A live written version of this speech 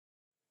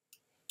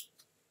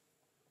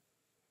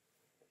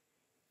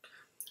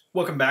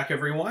Welcome back,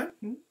 everyone.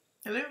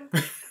 Hello.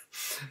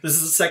 This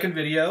is the second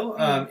video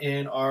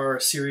in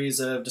our series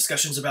of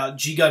discussions about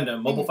G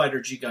Gundam, Mobile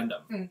Fighter G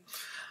Gundam.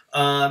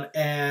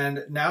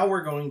 And now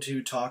we're going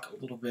to talk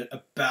a little bit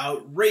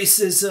about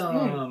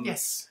racism.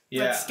 Yes.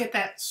 Yeah. Let's get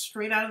that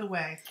straight out of the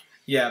way.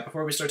 Yeah,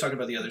 before we start talking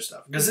about the other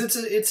stuff. Because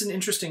it's an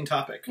interesting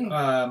topic. And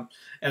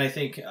I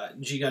think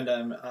G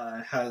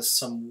Gundam has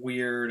some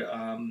weird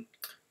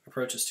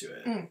approaches to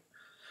it.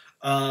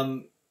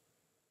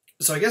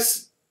 So I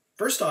guess,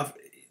 first off,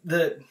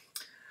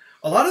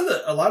 a lot of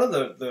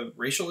the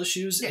racial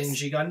issues in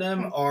G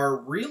Gundam are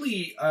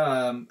really,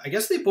 I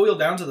guess they boil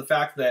down to the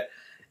fact that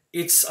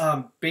it's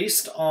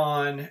based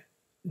on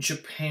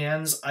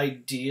Japan's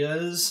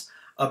ideas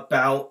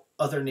about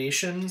other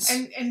nations.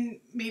 And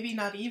maybe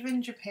not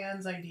even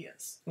Japan's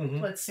ideas.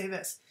 Let's say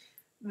this.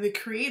 The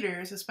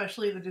creators,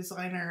 especially the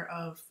designer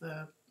of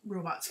the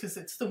robots, because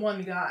it's the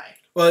one guy.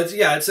 Well,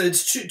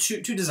 it's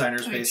two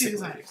designers, basically. 2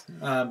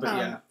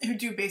 designers. Who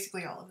do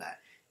basically all of that.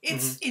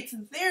 It's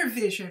their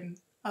vision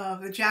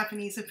of the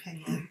Japanese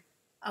opinion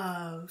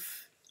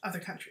of other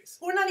countries.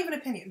 Or not even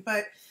opinion,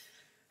 but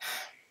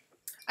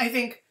I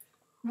think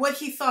what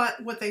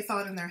they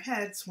thought in their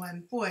heads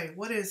when, boy,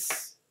 what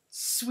does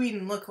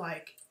Sweden look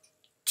like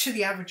to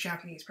the average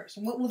Japanese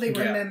person? What will they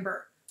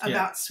remember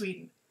about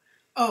Sweden?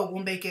 Oh,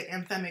 we'll make it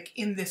anthemic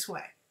in this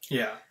way.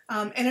 Yeah.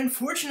 And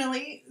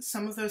unfortunately,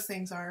 some of those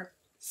things are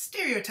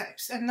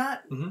stereotypes and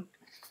not...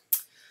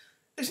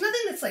 There's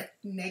nothing that's like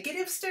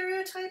negative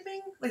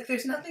stereotyping. Like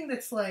there's nothing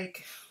that's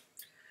like...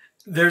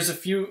 There's a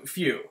few.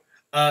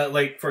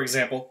 Like, for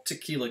example,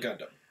 Tequila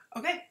Gundam.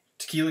 Okay.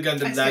 Tequila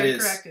Gundam, that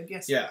is... corrected,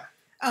 yes. Yeah.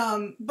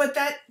 But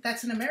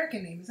that's an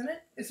American name, isn't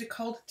it? Is it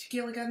called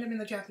Tequila Gundam in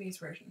the Japanese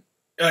version?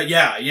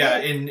 Yeah.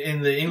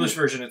 In the English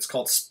version, it's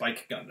called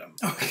Spike Gundam.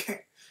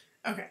 Okay.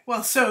 Okay.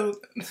 Well, so,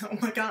 oh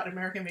my god,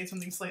 America made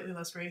something slightly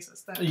less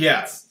racist.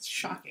 That's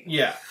shocking.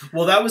 Yeah.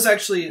 Well, that was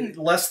actually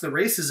less the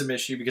racism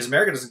issue, because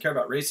America doesn't care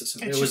about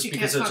racism. It was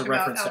because it's a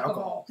reference to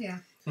alcohol. Yeah.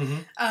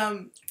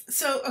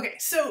 So,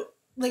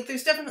 like,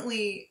 there's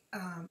definitely,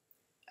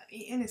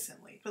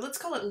 innocently, but let's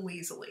call it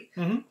lazily.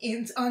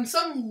 On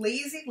some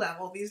lazy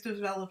level, these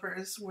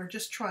developers were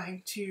just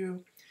trying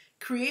to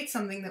create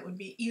something that would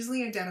be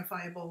easily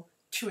identifiable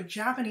to a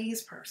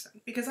Japanese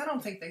person, because I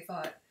don't think they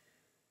thought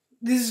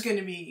this is going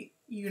to be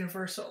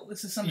universal.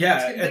 This is something.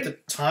 Yeah, at the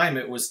time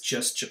it was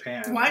just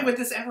Japan. Why would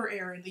this ever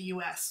air in the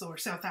U.S. or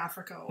South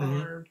Africa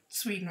or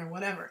Sweden or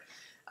whatever?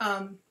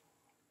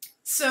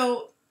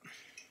 So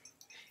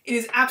it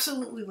is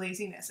absolutely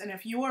laziness. And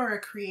if you are a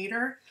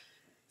creator,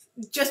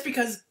 just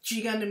because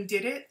G Gundam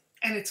did it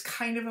and it's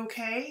kind of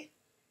okay,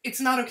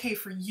 it's not okay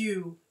for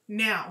you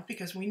now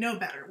because we know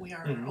better. We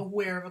are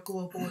aware of a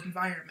global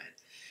environment.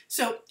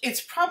 So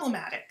it's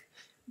problematic,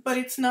 but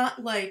it's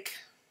not like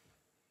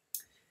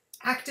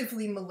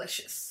actively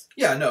malicious.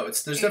 Yeah, no,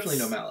 there's definitely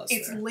no malice.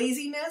 It's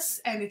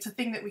laziness, and it's a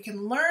thing that we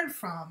can learn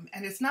from,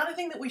 and it's not a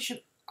thing that we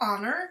should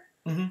honor,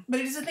 but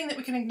it is a thing that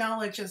we can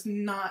acknowledge as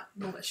not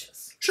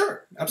malicious.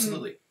 Sure,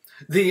 absolutely.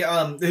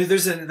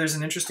 There's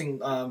an interesting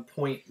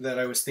point that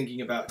I was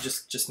thinking about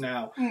just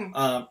now.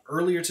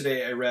 Earlier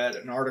today, I read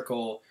an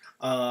article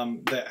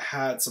that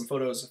had some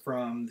photos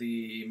from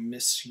the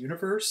Miss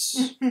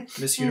Universe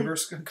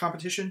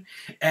competition,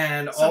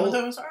 and some of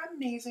those are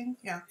amazing.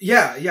 Yeah.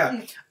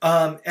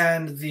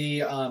 And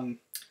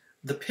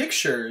the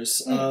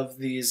pictures of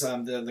these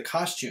the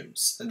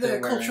costumes that they're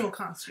wearing. Cultural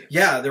costumes.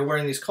 Yeah, they're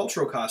wearing these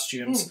cultural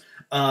costumes.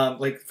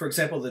 Like, for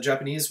example, the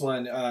Japanese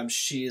one,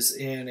 she's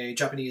in a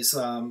Japanese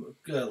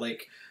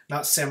like,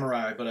 not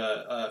samurai, but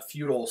a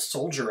feudal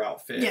soldier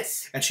outfit.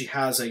 Yes. And she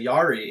has a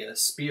yari, a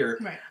spear.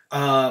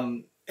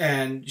 Right.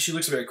 And she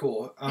looks very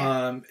cool.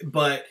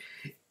 But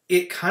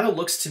it kind of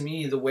looks to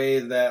me the way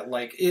that,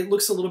 like, it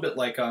looks a little bit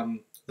like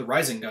the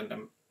Rising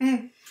Gundam.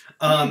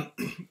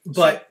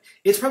 But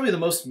it's probably the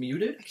most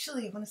muted.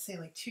 Actually, I want to say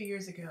like 2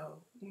 years ago,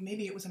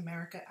 maybe it was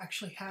America,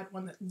 actually had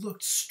one that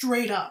looked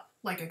straight up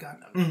like a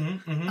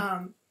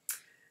Gundam.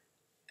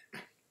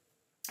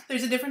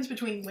 There's a difference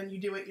between when you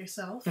do it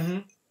yourself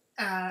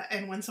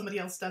and when somebody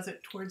else does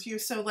it towards you.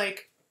 So,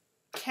 like,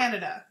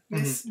 Canada,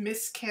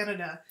 Miss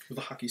Canada. With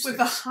a hockey stick.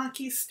 With a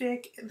hockey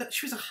stick.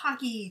 She was a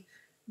hockey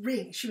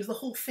ring. She was the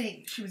whole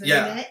thing. She was a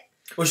net.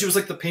 Well, she was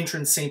like the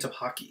patron saint of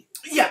hockey.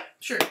 Yeah,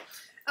 sure.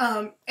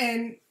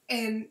 And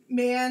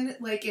man,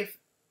 like, if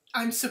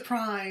I'm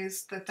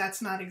surprised that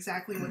that's not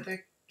exactly what the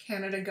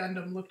Canada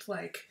Gundam looked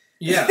like.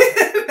 Yeah.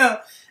 No.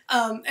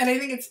 And I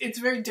think it's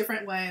very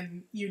different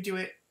when you do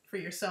it for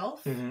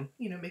yourself,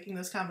 you know, making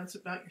those comments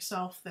about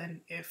yourself,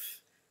 than if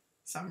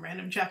some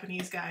random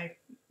Japanese guy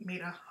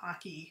made a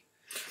hockey.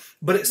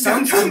 But it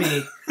sounds to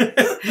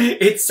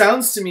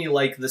me,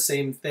 like the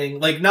same thing.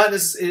 Like, not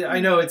necessarily. I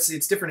know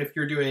it's different if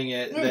you're doing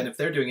it than if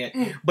they're doing it.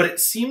 But it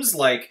seems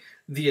like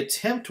the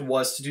attempt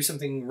was to do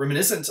something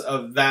reminiscent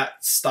of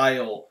that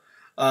style,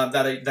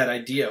 that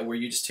idea where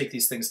you just take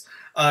these things.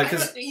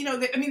 Because you know,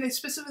 they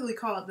specifically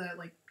call it the,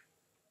 like,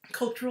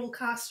 cultural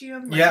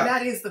costume. Like,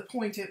 that is the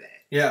point of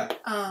it. Yeah.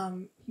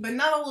 But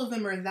not all of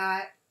them are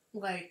that,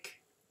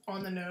 like,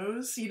 on the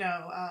nose. You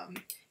know,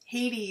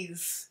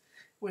 Hades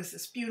was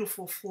this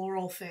beautiful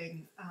floral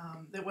thing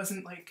that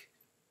wasn't like,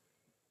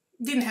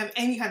 didn't have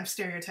any kind of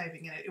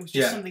stereotyping in it. It was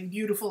just something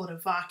beautiful and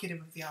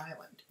evocative of the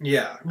island.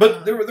 Yeah,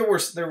 but there were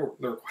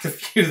quite a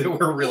few that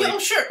were really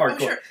hardcore. Oh,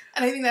 sure.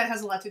 And I think that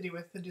has a lot to do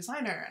with the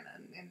designer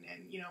and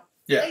you know,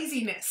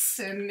 laziness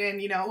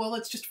and you know, well,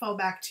 let's just fall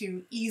back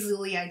to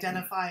easily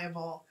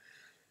identifiable,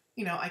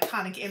 you know,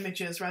 iconic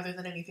images rather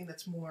than anything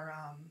that's more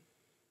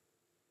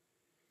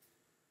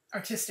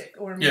artistic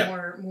or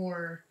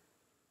more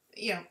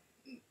you know,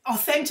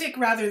 authentic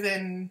rather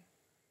than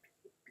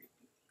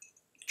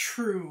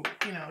true,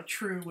 you know,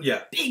 true with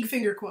big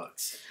finger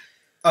quotes.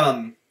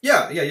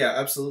 Yeah,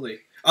 absolutely.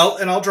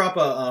 I'll drop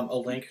a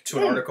link to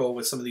an article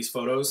with some of these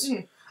photos.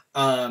 In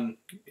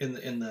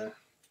the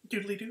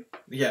doodly doo.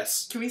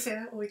 Yes. Can we say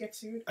that when we get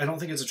sued? I don't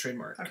think it's a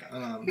trademark. Okay.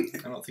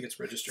 I don't think it's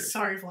registered.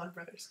 Sorry, Vlog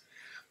Brothers.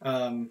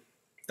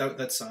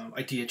 That's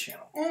Idea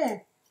Channel.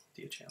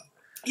 Idea Channel.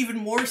 Even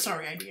more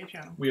sorry, Idea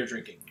Channel. We are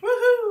drinking.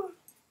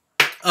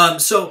 Woohoo!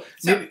 So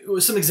maybe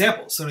some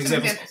examples.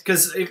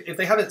 Because if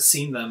they haven't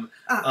seen them,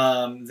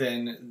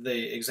 then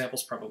the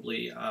examples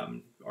probably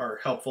are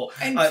helpful.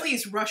 And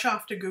please rush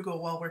off to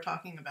Google while we're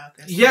talking about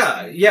this.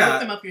 Yeah.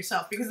 Look them up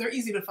yourself because they're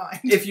easy to find.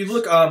 If you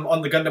look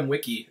on the Gundam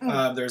Wiki,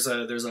 there's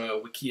a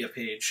Wikia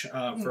page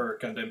for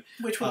Gundam,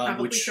 which we'll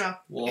probably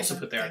drop. We'll also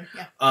put there.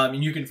 Yeah.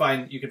 And you can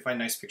find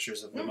nice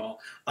pictures of them all.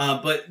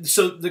 But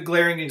so the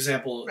glaring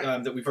example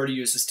that we've already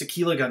used is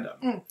Tequila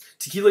Gundam.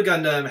 Tequila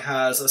Gundam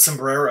has a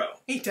sombrero.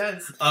 He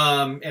does.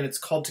 And it's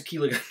called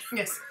Tequila Gundam.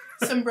 Yes.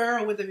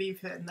 Sombrero with a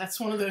V-fin. That's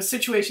one of those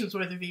situations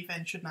where the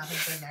V-fin should not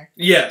have been there.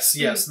 Yes.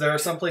 There are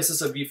some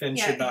places a V-fin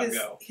should not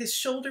go. His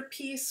shoulder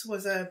piece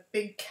was a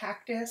big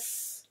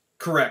cactus.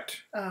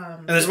 Correct.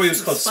 And that's why he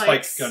was called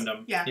Spike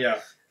Gundam. Yeah.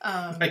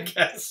 I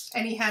guess.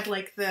 And he had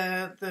like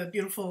the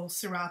beautiful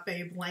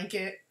serape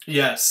blanket.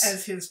 Yes.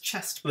 As his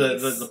chest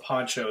piece. The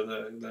poncho,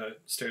 the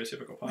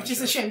stereotypical poncho. Which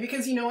is a shame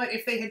because you know what?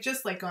 If they had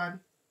just like gone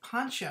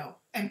poncho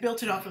and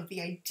built it off of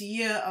the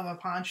idea of a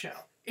poncho,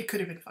 it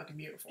could have been fucking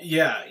beautiful.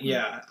 Yeah.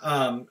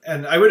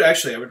 And I would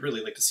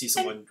really like to see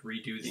someone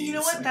redo these. You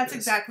know what? That's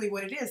exactly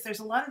what it is. There's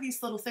a lot of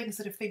these little things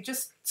that if they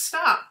just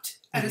stopped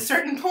at a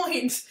certain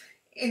point,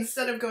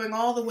 instead of going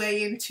all the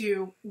way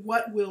into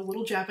what will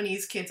little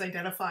Japanese kids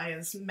identify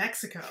as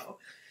Mexico,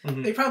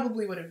 they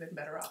probably would have been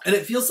better off. And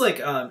it feels like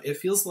a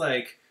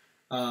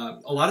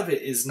lot of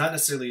it is not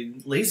necessarily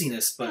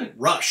laziness, but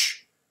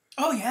rush.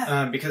 Oh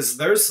yeah. Because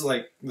there's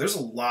a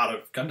lot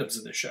of Gundams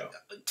in this show.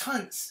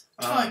 Tons.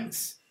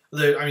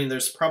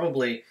 There's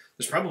probably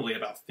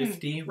about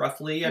 50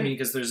 roughly. I mean,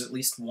 because there's at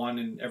least one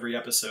in every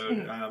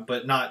episode,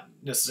 but not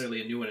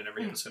necessarily a new one in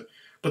every episode.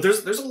 But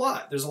there's a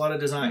lot. There's a lot of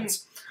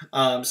designs.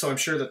 So I'm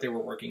sure that they were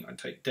working on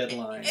tight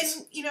deadlines.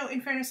 And you know,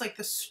 in fairness, like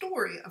the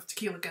story of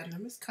Tequila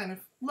Gundam is kind of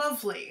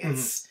lovely.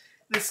 It's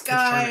this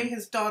guy,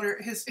 his daughter,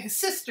 his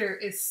sister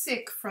is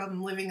sick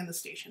from living in the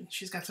station.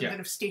 She's got some kind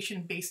of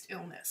station-based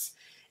illness.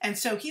 And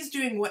so he's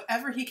doing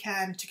whatever he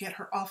can to get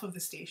her off of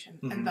the station,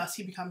 and thus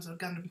he becomes a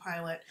Gundam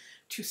pilot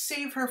to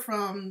save her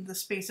from the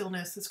space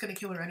illness that's going to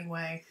kill her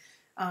anyway.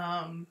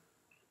 And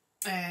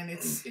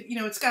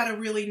it's got a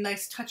really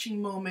nice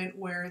touching moment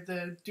where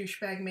the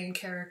douchebag main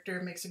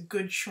character makes a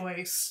good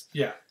choice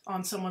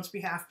on someone's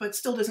behalf, but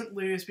still doesn't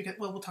lose because,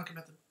 well, we'll talk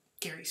about the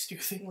Gary Stu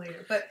thing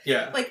later. But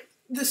like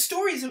the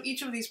stories of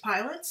each of these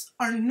pilots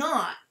are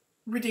not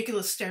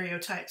ridiculous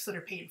stereotypes that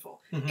are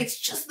painful. It's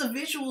just the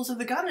visuals of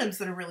the Gundams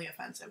that are really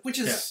offensive, which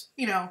is,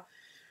 you know,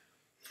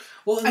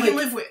 well, I can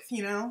live with,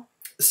 you know.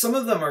 Some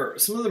of them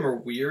are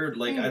weird.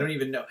 Like I don't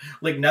even know.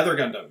 Like Nether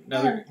Gundam,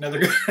 Nether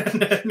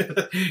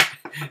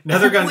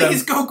Gundam.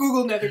 Please go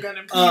Google Nether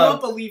Gundam because you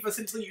won't believe us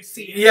until you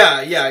see it.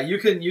 Yeah. You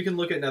can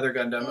look at Nether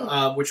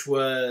Gundam, which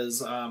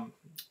was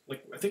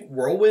like I think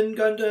Whirlwind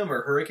Gundam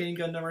or Hurricane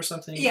Gundam or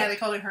something. Yeah, they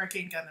called it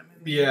Hurricane Gundam.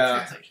 In the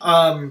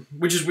translation.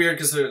 Which is weird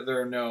because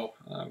there are no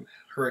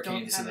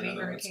hurricanes. Don't have any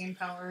hurricane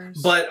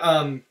powers. But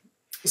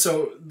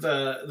so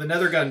the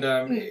Nether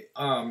Gundam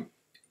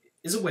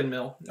is a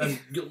windmill.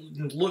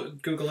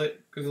 Google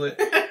it.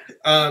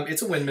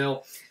 It's a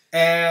windmill,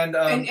 and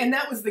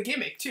that was the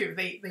gimmick too.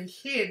 They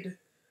hid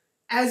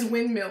as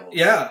windmills.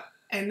 Yeah.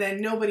 And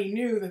then nobody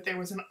knew that there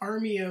was an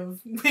army of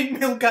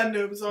windmill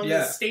Gundams on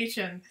this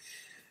station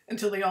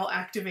until they all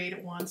activate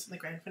at once in the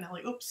grand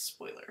finale. Oops,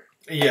 spoiler.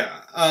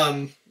 Yeah.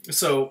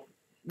 So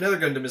Nether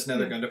Gundam is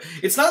Nether Gundam.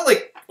 It's not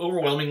like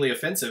overwhelmingly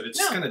offensive. It's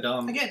just kind of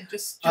dumb. Again,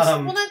 just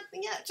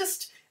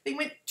they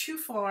went too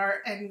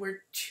far and were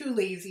too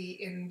lazy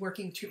in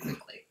working too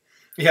quickly.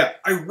 Yeah.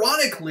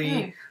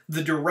 Ironically,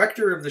 the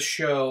director of the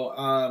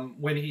show,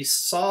 when he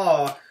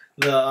saw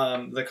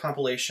the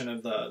compilation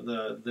of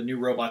the new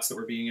robots that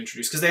were being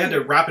introduced, because they had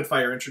to rapid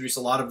fire introduce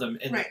a lot of them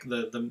in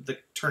the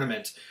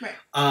tournament.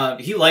 Right.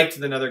 He liked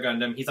the Nether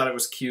Gundam. He thought it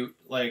was cute.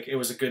 Like it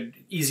was a good,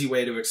 easy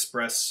way to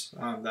express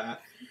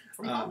that.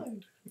 From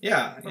Holland.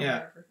 Yeah.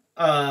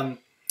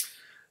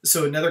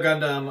 So Nether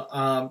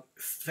Gundam,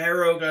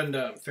 Pharaoh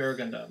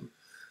Gundam.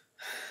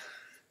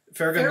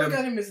 Pharaoh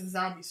Gundam is a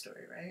zombie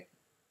story, right?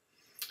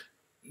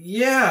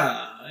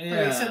 Yeah.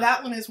 Okay, so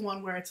that one is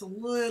one where it's a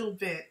little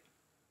bit,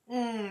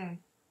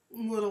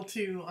 little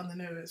too on the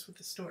nose with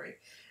the story.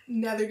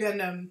 Nether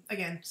Gundam,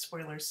 again,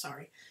 spoilers,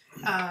 sorry.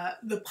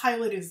 The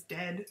pilot is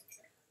dead.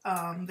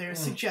 There's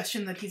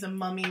suggestion that he's a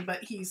mummy,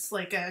 but he's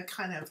like a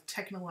kind of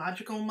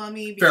technological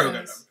mummy.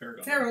 Because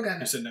Pharaoh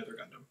Gundam. You said Nether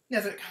Gundam.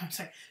 I'm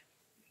sorry.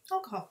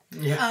 Alcohol.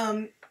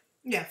 Yeah.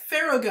 Yeah,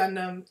 Pharaoh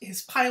Gundam,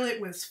 his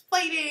pilot was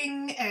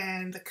fighting,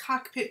 and the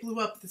cockpit blew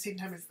up at the same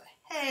time as the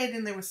head,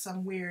 and there was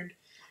some weird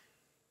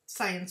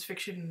science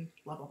fiction,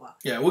 blah, blah, blah.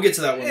 Yeah, we'll get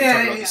to that when we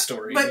talk about the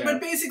story.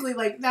 But basically,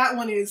 like, that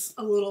one is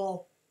a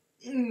little,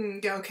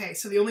 okay,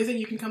 so the only thing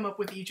you can come up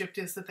with Egypt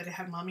is that they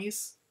have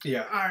mummies?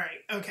 Yeah.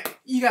 Alright, okay.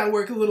 You gotta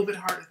work a little bit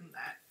harder than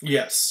that.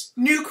 Yes.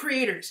 New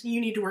creators, you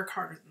need to work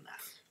harder than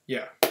that.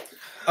 Yeah.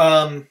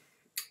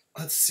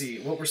 Let's see,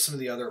 what were some of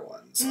the other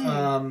ones?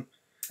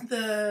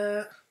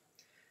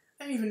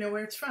 I don't even know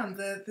where it's from.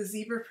 The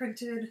zebra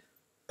printed.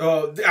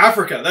 Oh,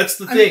 Africa. That's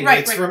the thing.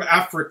 It's from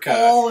Africa.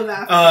 All of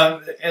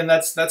Africa. And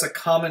that's a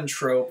common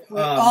trope. We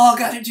all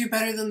got to do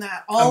better than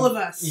that. All of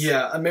us.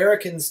 Yeah,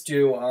 Americans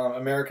do.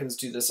 Americans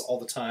do this all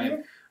the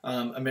time.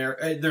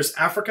 There's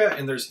Africa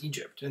and there's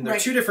Egypt, and they're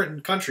two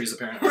different countries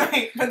apparently.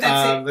 Right, but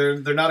that's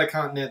it. They're not a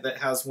continent that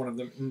has one of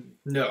them.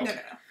 No.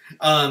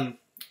 No.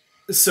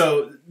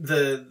 So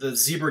the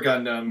Zebra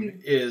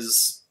Gundam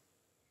is.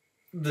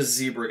 The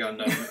Zebra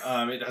Gundam.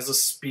 It has a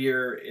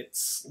spear. It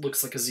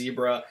looks like a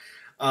zebra.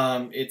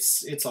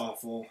 It's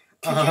awful.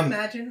 Can you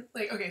imagine?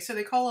 Like, okay, so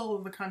they call all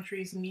of the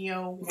countries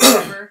Neo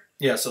whatever.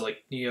 Yeah, so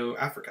like Neo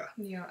Africa.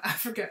 Neo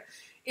Africa.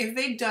 If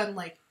they'd done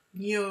like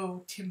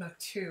Neo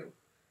Timbuktu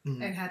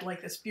and had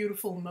like this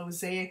beautiful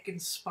mosaic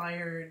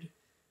inspired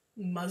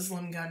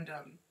Muslim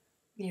Gundam,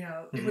 you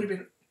know, it would have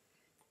been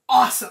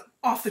awesome,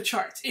 off the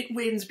charts. It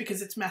wins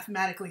because it's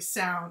mathematically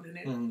sound and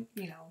it,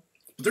 you know.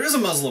 But there is a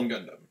Muslim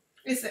Gundam.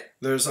 Is there?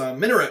 There's a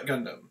Minaret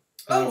Gundam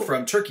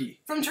from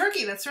Turkey. From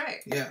Turkey, that's right.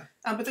 Yeah.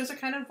 But those are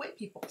kind of white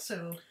people,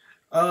 so...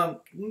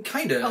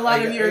 kind of. A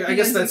lot of Europeans I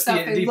guess that's and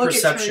stuff, the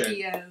perception.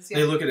 Turkey as,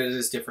 They look at it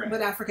as different.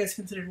 But Africa is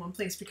considered one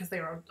place because they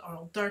are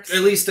all dark.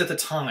 At least at the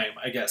time,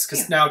 I guess.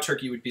 Because now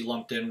Turkey would be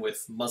lumped in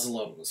with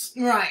Muslims.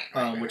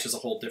 Right. Which is a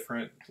whole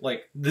different...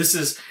 Like, this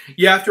is...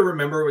 You have to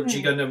remember what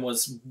G Gundam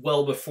was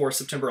well before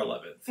September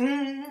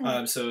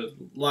 11th. So, a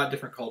lot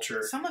different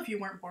culture. Some of you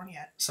weren't born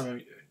yet. Some of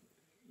you...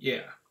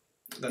 Yeah.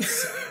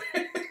 That's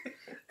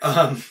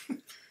sad.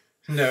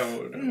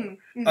 No.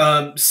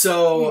 There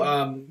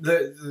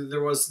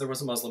was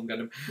a Muslim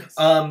Gundam. Yes.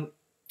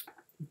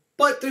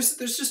 But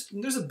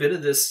there's a bit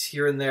of this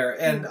here and there,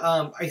 and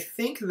I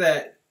think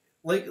that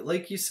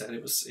like you said,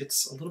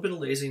 it's a little bit of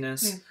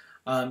laziness.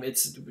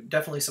 It's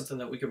definitely something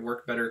that we could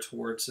work better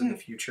towards in the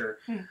future.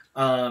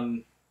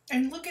 And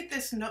look at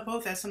this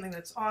both as something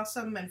that's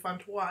awesome and fun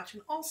to watch,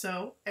 and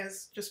also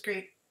as just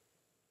great.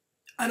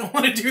 I don't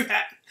want to do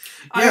that.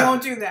 I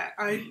won't do that.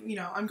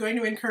 I'm going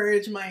to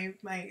encourage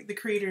the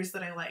creators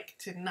that I like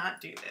to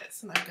not do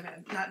this, and I'm going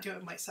to not do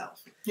it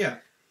myself. Yeah.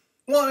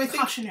 Well, I think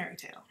cautionary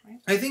tale, right?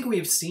 I think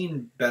we've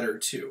seen better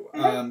too,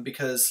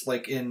 because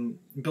like in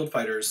Build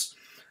Fighters,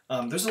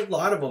 there's a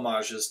lot of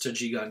homages to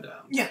G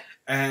Gundam. Yeah.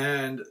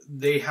 And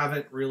they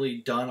haven't really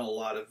done a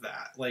lot of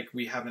that. Like,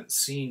 we haven't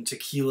seen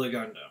Tequila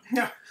Gundam.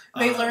 No.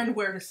 They learned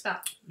where to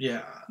stop.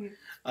 Yeah.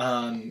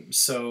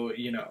 So,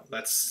 you know,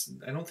 I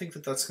don't think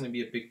that that's going to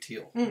be a big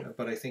deal.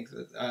 But I think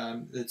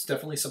that it's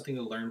definitely something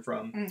to learn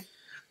from.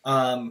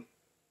 And,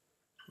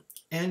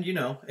 you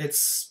know,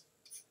 it's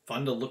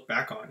fun to look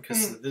back on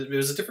because it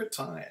was a different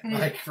time.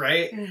 Like,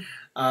 right?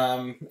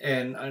 And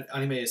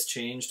anime has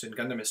changed and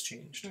Gundam has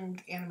changed.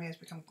 And anime has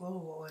become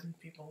global and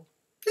people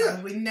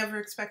probably never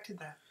expected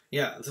that.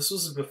 Yeah, this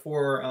is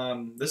before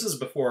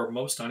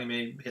most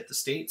anime hit the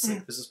States.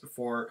 Like, this is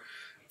before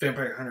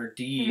Vampire Hunter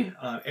D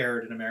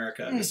aired in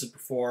America. This is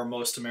before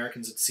most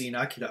Americans had seen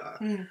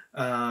Akira.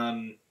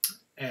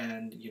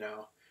 And, you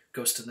know,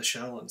 Ghost in the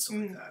Shell and stuff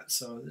like that.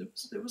 So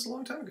it was a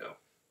long time ago.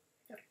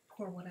 Gotta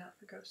pour one out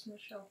for Ghost in the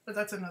Shell. But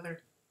that's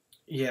another...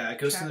 Yeah,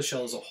 Ghost in the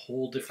Shell is a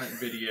whole different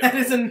video. That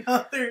is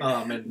another...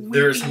 and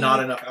there's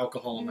not enough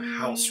alcohol in the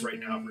house right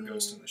now for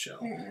Ghost in the Shell.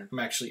 I'm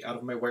actually out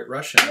of my White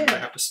Russian, and I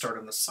have to start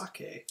on the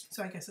sake.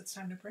 So I guess it's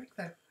time to break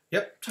then.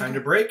 Yep, time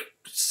to break.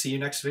 See you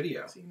next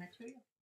video. See you next video.